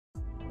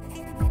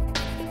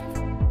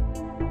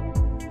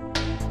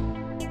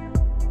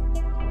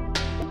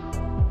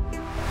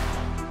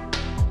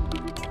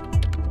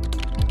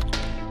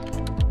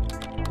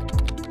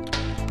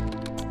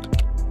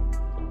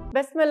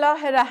بسم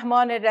الله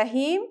الرحمن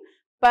الرحیم.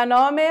 به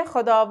نام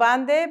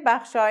خداوند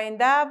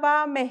بخشاینده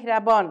و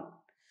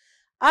مهربان.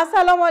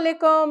 السلام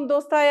علیکم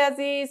دوستای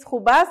عزیز،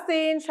 خوب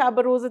هستین؟ شب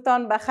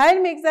روزتان بخیر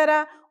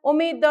میگذره.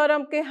 امید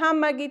دارم که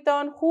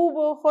همگیتان خوب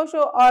و خوش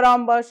و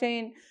آرام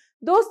باشین.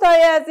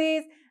 دوستای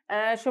عزیز،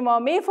 شما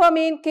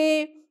میفهمین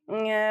که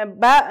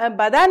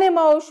بدن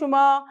ما و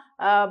شما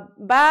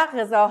به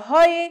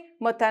غذاهای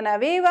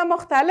متنوع و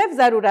مختلف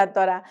ضرورت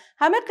داره.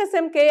 همه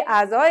قسم که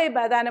اعضای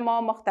بدن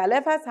ما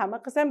مختلف است، همه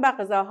قسم به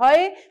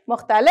غذاهای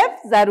مختلف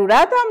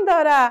ضرورت هم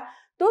داره.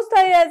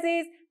 دوستای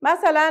عزیز،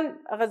 مثلا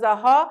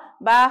غذاها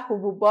به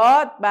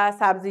حبوبات، به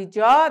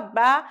سبزیجات،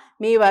 به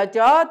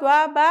میوه‌جات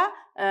و به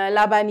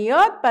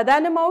لبنیات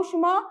بدن ما و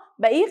شما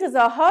به این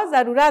غذاها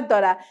ضرورت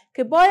داره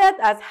که باید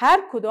از هر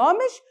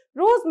کدامش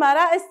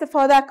روزمره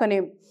استفاده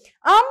کنیم.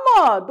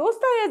 اما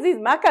دوستای عزیز،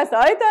 من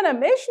کسایتان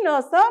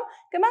میشناسم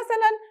که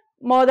مثلا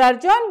مادر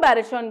جان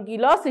برشان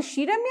گیلاس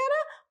شیر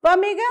میاره و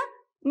میگه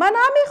من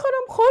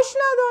نمیخورم، خوش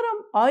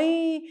ندارم.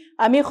 آی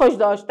امی خوش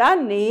داشتن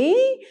نه،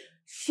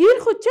 شیر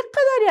خود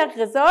چقدر یک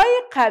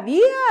غذای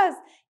قوی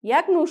است،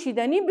 یک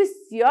نوشیدنی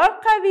بسیار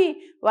قوی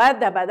و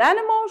در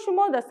بدن ما و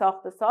شما، در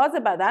ساخت ساز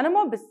بدن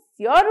ما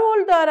بسیار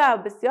رول داره،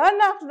 بسیار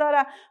نقش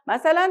داره.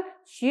 مثلا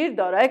شیر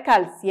دارای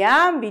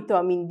کلسیم،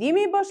 ویتامین دی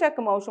می باشه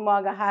که ما و شما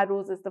اگر هر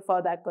روز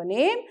استفاده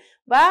کنیم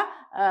و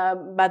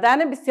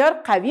بدن بسیار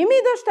قوی می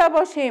داشته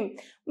باشیم.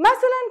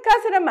 مثلا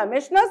کسی را من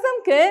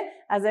میشناسم که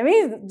از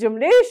این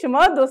جمله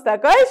شما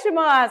دوستکای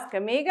شما است که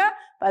میگه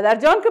پدر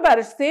جان که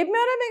برش سیب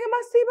میاره، میگه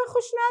من سیب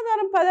خوش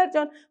ندارم پدر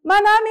جان،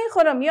 من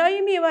نمیخورم، یا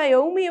این میوه یا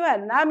اون میوه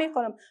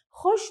نمیخورم،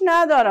 خوش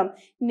ندارم.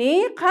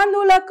 نه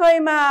قندولکای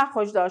من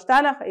خوش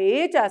داشتن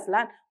هیچ،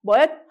 اصلا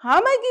باید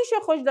همگیش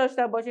خوش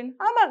داشته باشین،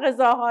 همه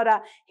غذاها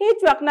را.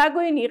 هیچ وقت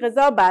نگوین این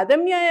غذا بعد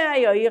میایه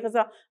یا این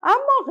غذا،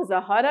 اما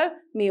غذاها را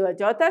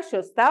میوه‌جات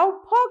شسته و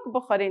پاک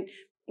بخورین.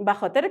 به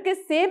خاطر که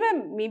سیب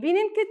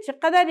میبینین که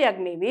چقدر یک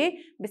میوه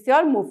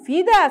بسیار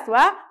مفید است و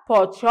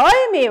پادشاه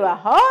میوه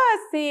ها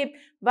است سیب،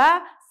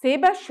 و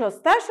سیب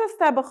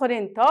شسته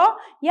بخورین تا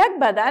یک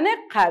بدن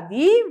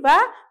قوی و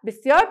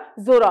بسیار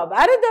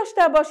زورآور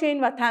داشته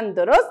باشین و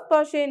تندرست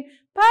باشین.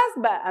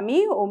 پس به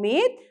امی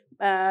امید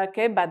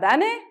که بدن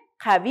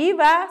قوی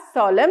و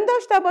سالم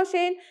داشته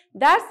باشین،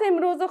 درس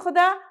امروز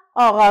خدا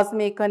آغاز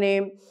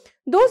میکنیم.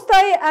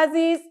 دوستای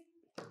عزیز،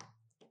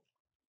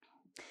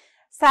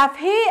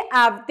 صفحه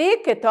 17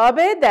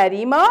 کتاب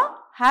دریما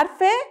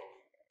حرف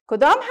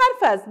کدام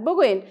حرف است؟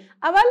 بگوین.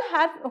 اول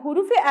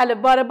حروف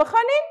الفبا را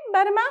بخوانیم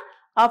برای من.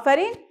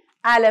 آفرین.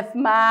 الف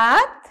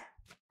مد،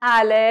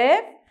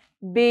 الف،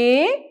 ب،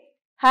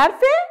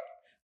 حرف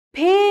پ.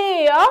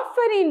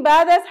 آفرین.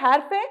 بعد از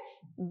حرف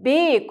ب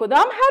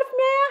کدام حرف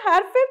میایه؟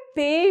 حرف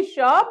پ.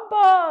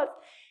 شاباش.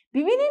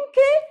 ببینیم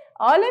که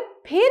حال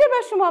پ را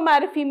به شما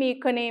معرفی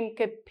میکنیم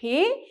که پ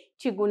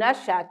چگونه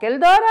شکل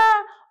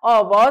داره،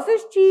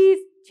 آوازش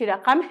چیست، چی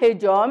رقم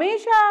هجا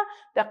میشه،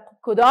 در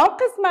کدام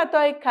قسمت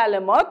های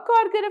کلمات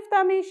کار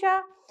گرفته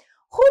میشه.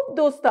 خوب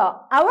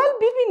دوستا، اول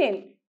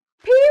ببینین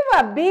پ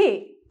و ب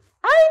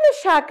عین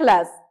شکل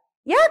است،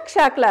 یک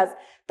شکل است.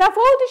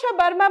 تفاوتش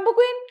بر من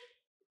بگوین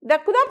در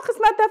کدام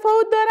قسمت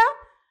تفاوت داره؟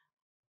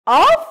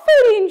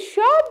 آفرین.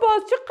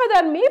 شاباش.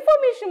 چقدر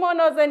میفهمی شما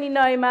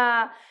نازنینای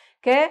من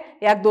که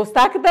یک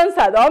دوستکتان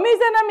صدا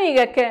میزنه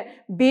میگه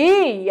که ب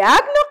یک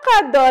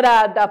نقط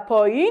داره در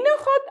پایین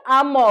خود،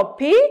 اما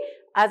پ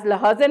از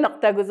لحاظ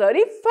نقطه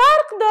گذاری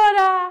فرق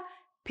داره.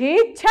 پ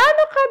چند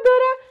نقط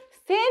داره؟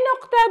 3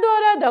 نقطه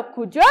داره. در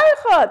کجای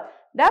خود؟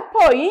 در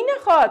پایین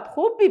خود.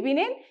 خوب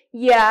ببینین.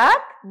 1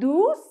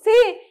 2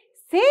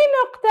 3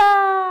 نقطه.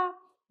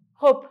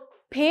 خب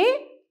پ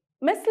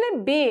مثل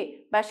ب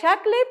به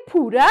شکل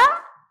پوره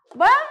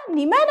و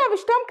نیمه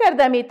نوشتم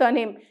کرده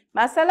میتونیم.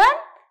 مثلا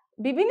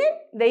ببینین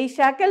در این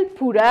شکل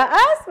پوره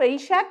است و این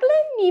شکل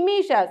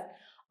نیمیش است.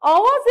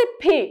 آواز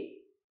پ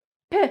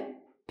پ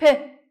پ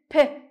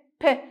پ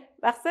پ.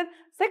 وقتی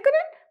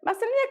سکنین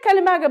مثلا یک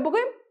کلمه اگه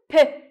بگویم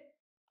پ،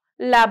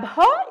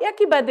 لبها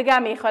یکی به دیگه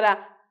میخوره.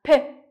 پ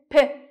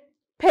پ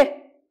پ.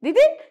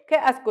 دیدین که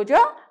از کجا،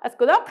 از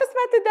کدام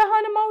قسمت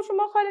دهان ما و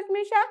شما خارج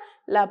میشه؟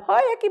 لبها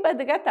یکی به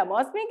دیگه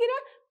تماس میگیره.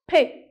 پ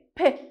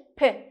پ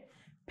پ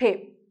پ.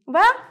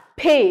 و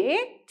پ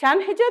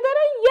چند هجا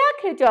داره؟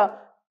 یک هجا.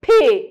 پ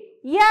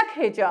یک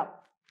هجا.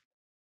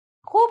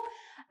 خوب،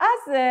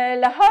 از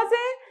لحاظ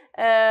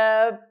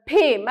پ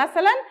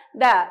مثلا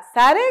در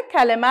سر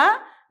کلمه،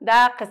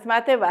 در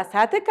قسمت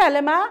وسط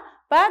کلمه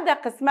و در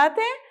قسمت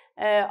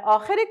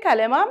آخر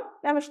کلمه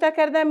نوشته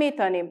کرده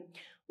میتونیم.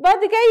 و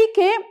دیگه ای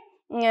که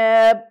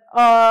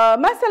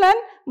مثلا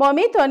ما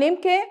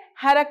میتونیم که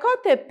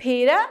حرکات پ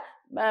را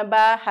به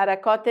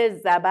حرکات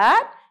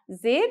زبر،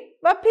 زیر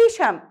و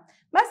پیشم.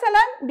 مثلا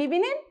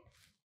ببینین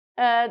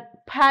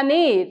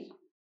پنیر،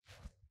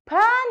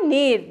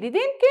 پنیر.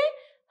 دیدین که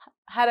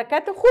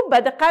حرکت خوب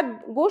به دقت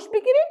گوش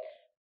بگیرین.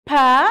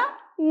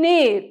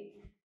 پنیر.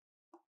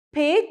 پ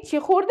چی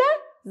خورده؟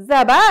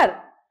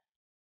 زبر.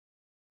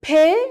 پ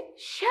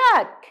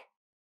شک.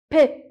 پ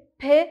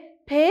پ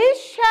پ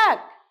شک.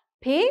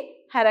 پ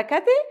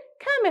حرکت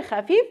کم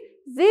خفیف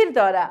زیر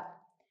داره.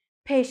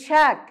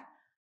 پشک.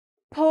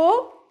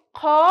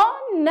 پوقانه.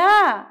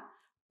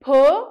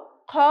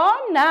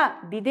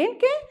 پوقانه. دیدین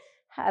که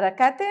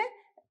حرکت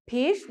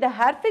پیش در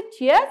حرف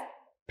چی است؟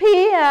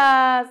 پی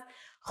است.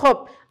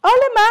 خب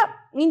حالا من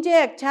اینجا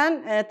یک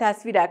چند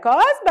تصویرک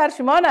هست بر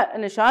شما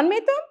نشان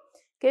میدم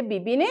که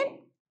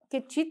ببینین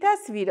که چی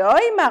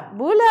تصویرهای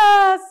مقبول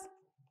است.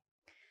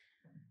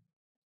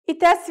 این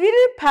تصویر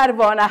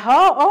پروانه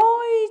ها،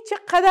 آی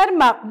چقدر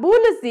مقبول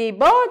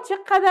زیبا،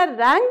 چقدر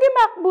رنگ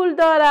مقبول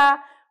داره.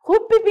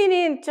 خوب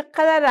ببینین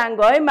چقدر رنگ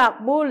های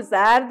مقبول،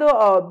 زرد و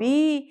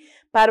آبی.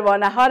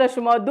 پروانه ها را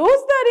شما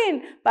دوست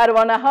دارین؟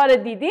 پروانه ها را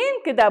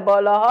دیدین که در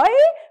بالاهای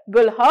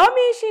گل ها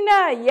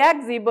میشینه،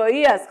 یک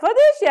زیبایی از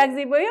خودش، یک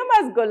زیبایی هم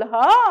از گل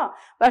ها.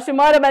 و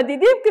شما را ما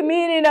دیدیم که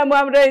میرین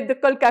همراه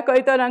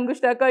کلککایتان،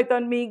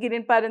 انگشتکایتان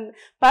میگیرین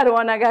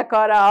پروانه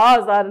کار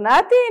آزار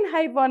ندین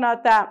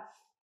حیوانات.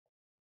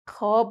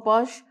 خب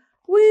باش.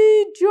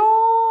 وی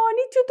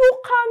جانی چطور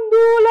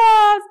قندول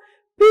است.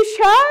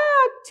 پشک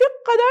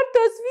چقدر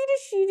تصویر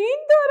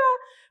شیرین داره.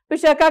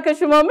 پشکه که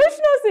شما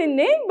میشناسین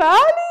نه؟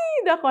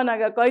 بله در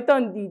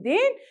خانگاهایتان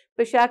دیدین.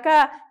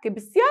 پشکه که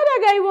بسیار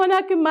یک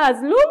حیوانه که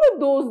مظلوم و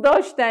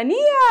دزداشتنی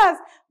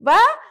است و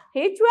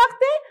هیچ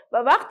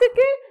وقتی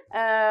که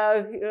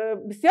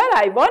بسیار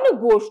حیوان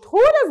گوشت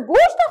خور است،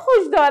 گوشت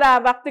خوش داره.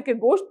 وقتی که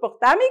گوشت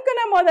پخته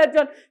میکنه مادر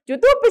جان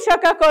چطور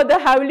پشکه کاده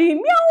حولی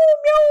میاو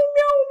میاو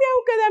میاو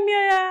میاو کده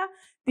میایه.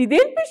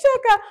 دیدین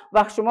پشکه؟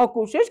 وقت شما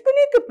کوشش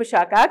کنید که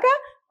پشکه که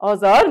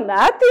آزار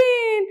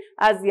ندین،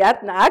 اذیت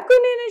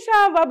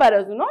نکنینشان و بر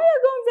از اونها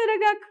یگان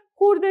زرگک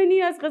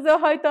خوردنی از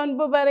غذاهایتان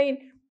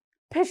ببرین.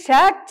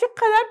 پشک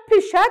چقدر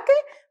پشک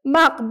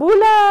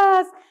مقبول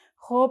است.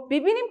 خب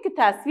ببینیم که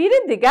تصویر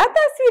دیگه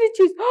تصویر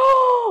چیست؟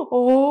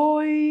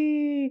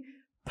 آی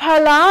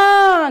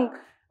پلنگ.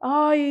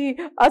 آی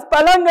از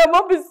پلنگ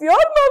ما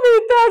بسیار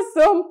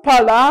میترسم.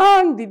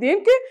 پلنگ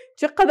دیدین که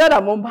چقدر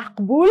اما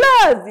مقبول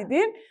است.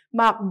 دیدین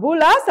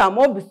مقبول است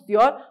اما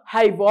بسیار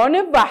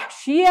حیوان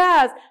وحشی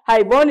است.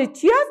 حیوان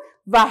چی است؟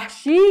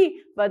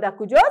 وحشی. و در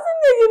کجا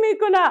زندگی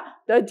میکنه؟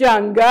 در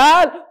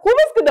جنگل. خوب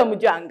است که در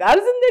جنگل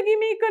زندگی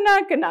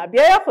میکنه که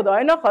نبیایه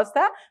خدای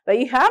نخواسته. و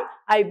این هم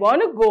حیوان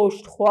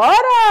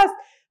گوشتخوار است.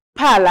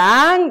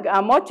 پلنگ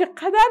اما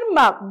چقدر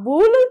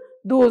مقبول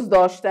دوست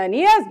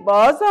داشتنی است.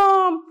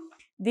 بازم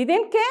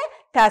دیدین که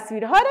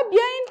تصویرها رو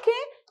بیاین که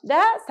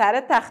در سر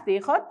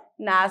تخته خود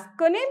نصب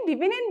کنین.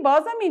 ببینین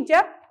بازم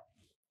اینجا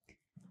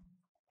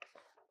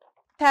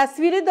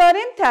تصویر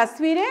داریم،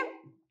 تصویر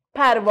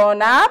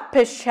پروانه،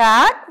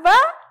 پشک و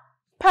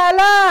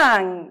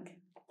پلنگ.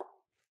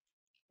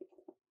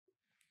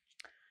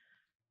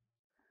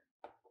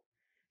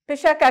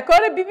 پشکک‌ها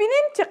رو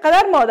ببینین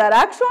چقدر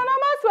مادرکشان هم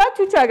است و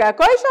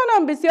چوچکک‌هایشان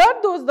هم بسیار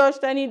دوست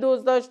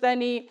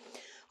داشتنی.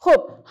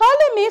 خب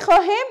حالا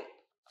میخواهیم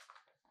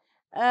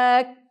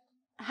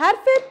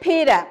حرف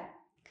پیره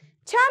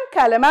چند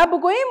کلمه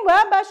بگوییم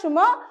و به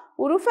شما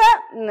حروف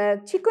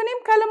چی کنیم؟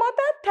 کلمات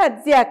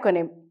تجزیه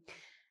کنیم.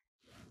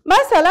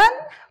 مثلا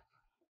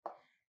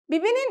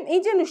ببینین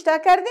اینجا نوشته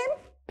کردیم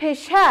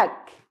پشک.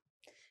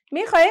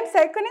 میخواهیم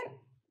سعی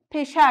کنیم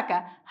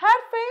پشک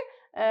حرف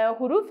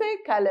حروف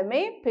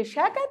کلمه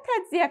پشک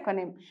تجزیه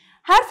کنیم.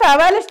 حرف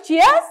اولش چی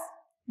است؟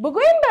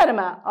 بگوین بر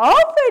من.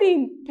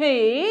 آفرین.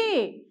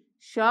 پی.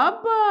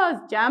 شاباش.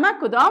 جمع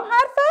کدام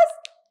حرف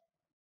است؟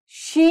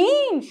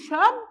 شین.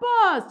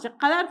 شاباش.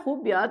 چقدر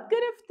خوب یاد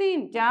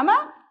گرفتین. جمع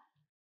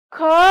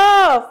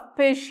کاف.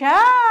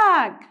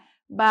 پشک.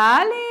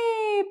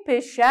 بله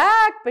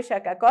پشک.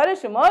 پشککار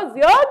شما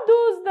زیاد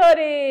دوست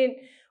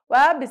دارین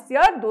و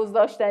بسیار دوست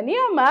داشتنی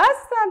هم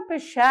هستن.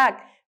 پشک.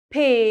 پ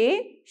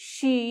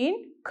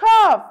شین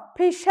کاف.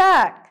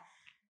 پشک.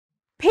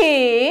 پ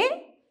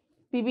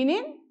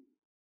ببینین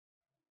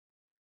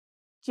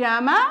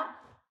جمع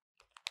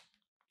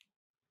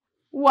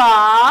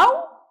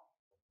واو.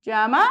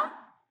 جمع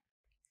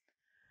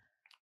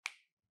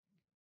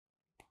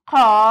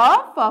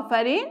قاف.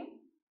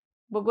 آفرین.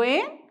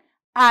 بگوین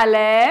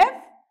الف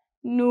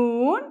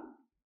نون.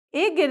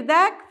 ای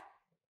گردک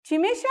چی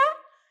میشه؟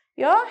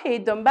 یا هی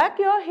دنبک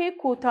یا هی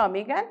کوتاه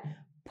میگن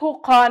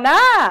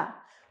پوقانه.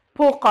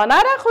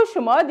 پوقانه را خود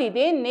شما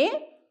دیدین نه؟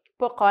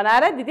 پوقانه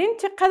را دیدین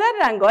چقدر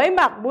رنگای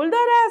مقبول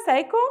داره.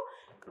 سعی کن.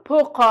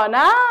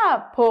 پوقانه.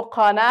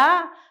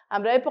 پوقانه.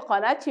 همراه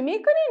پوقانه چی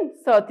میکنین؟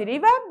 ساتری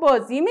و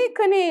بازی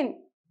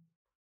میکنین.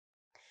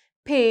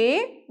 پ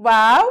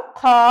واو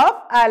قاف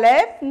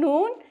الف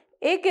نون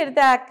ای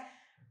گردک.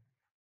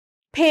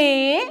 پ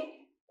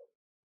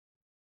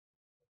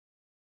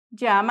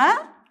جمع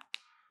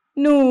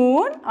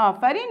نون.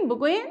 آفرین.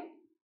 بگوین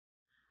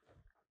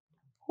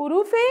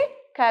حروف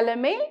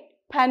کلمه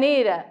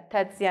پنیر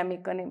تجزیه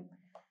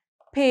میکنیم.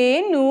 پ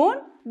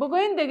نون.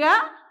 بگوین دیگه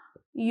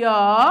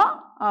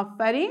یا.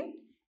 آفرین.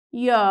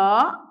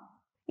 یا.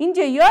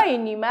 اینجا یای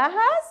نیمه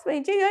هست و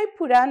اینجا یای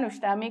پوره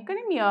نوشته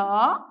میکنیم.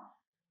 یا.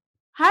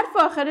 حرف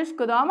آخرش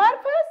کدام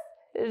حرف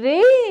است؟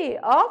 ری.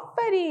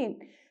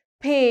 آفرین.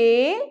 پ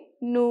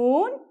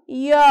نون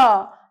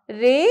یا.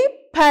 ری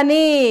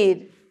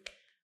پنیر.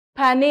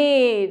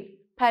 پنیر.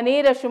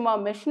 پنیر شما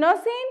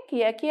میشناسین که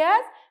یکی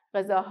از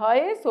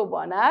غذاهای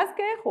صبحانه است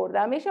که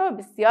خورده میشه و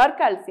بسیار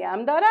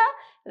کلسیم داره،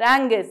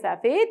 رنگ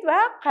سفید و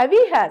قوی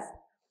هست.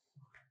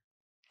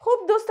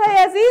 خوب دوستای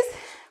عزیز،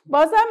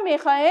 بازم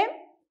میخوایم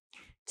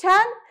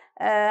چند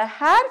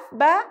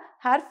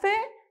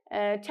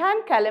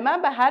چند کلمه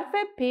به حرف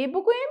پی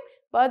بگوییم،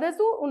 بعد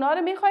از اونا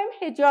رو میخوایم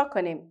هجا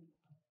کنیم.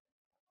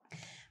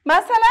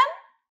 مثلا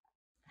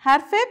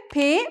حرف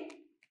پی،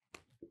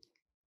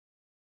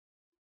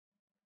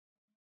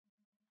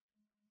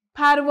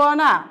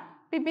 پروانه.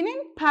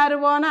 ببینین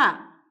پروانه.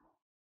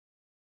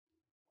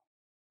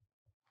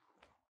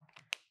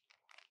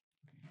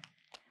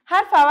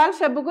 حرف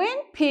اولش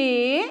بگوین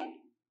پی،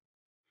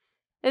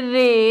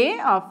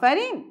 ری،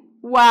 آفرین،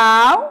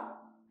 واو،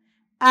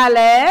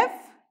 الف،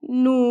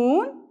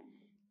 نون،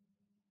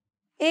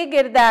 ای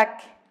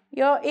گردک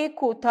یا ای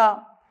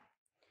کوتا.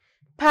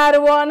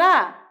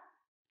 پروانه.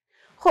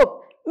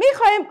 خب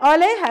میخوایم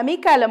آله همه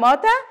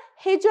کلمات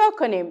هجا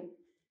کنیم.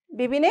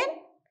 ببینین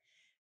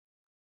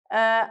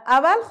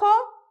اول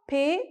خب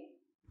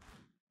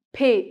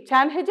پی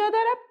چند هجا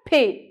داره؟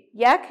 پی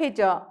یک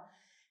هجا.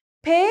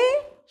 پی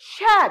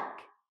شک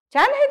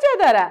چند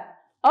هجا داره؟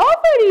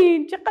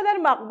 آفرین، چقدر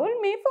مقبول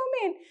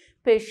میفهمین.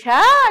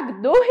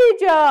 پشک دو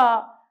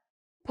هجا.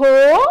 پو،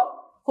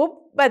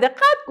 خوب به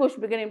دقت گوش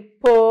بگیریم.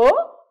 پو،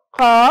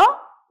 قا،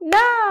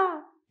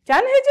 نه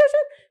چند هجا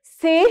شد؟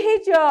 سه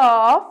هجا.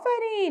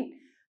 آفرین.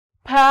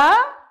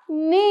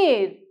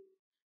 پنیر،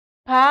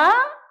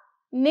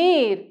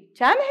 پنیر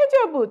چند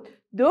هجا بود؟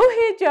 دو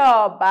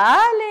هجا.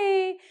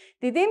 بله،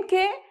 دیدین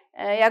که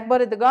یک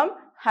بار دیگه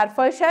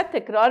حرفایش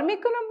تکرار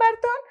میکنم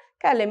براتون.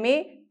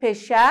 کلمه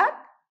پشک،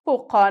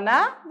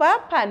 پوقانه و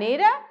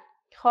پنیر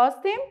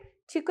خواستیم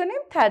چی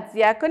کنیم؟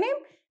 تجزیه کنیم.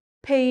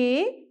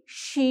 پی،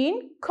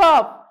 شین،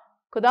 کاف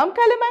کدام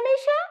کلمه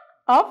میشه؟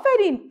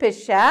 آفرین،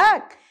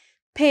 پشک.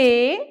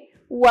 پی،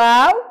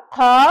 واو،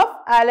 قاف،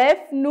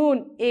 الف،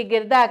 نون، ای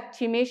گردک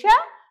چی میشه؟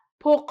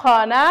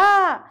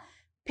 پوقانه.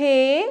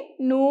 پی،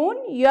 نون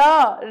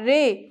یا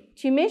ری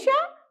چی میشه؟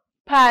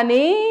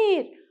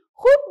 پنیر.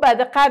 خوب به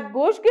دقت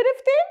گوش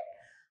گرفتین؟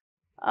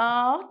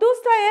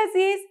 دوستای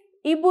عزیز،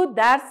 این بود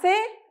درس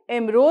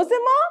امروز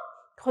ما.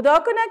 خدا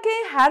کنه که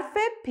حرف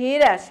پی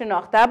را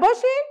شناخته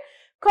باشین.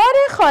 کار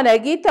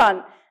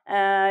خانگیتان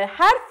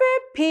حرف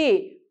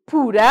پی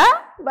پوره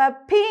و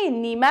پی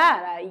نیمه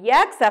را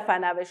یک صفحه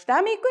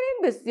نوشته میکنین،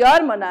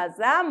 بسیار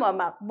منظم و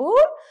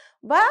مقبول.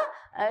 و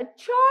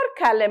 4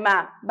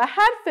 کلمه به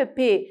حرف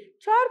پی،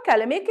 4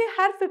 کلمه که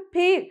حرف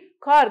پی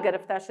کار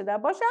گرفته شده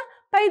باشه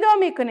پیدا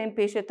میکنین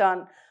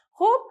پیشتان.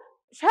 خب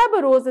شب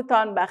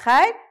روزتان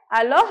بخیر.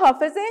 الله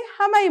حافظ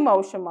همه ما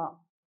و شما.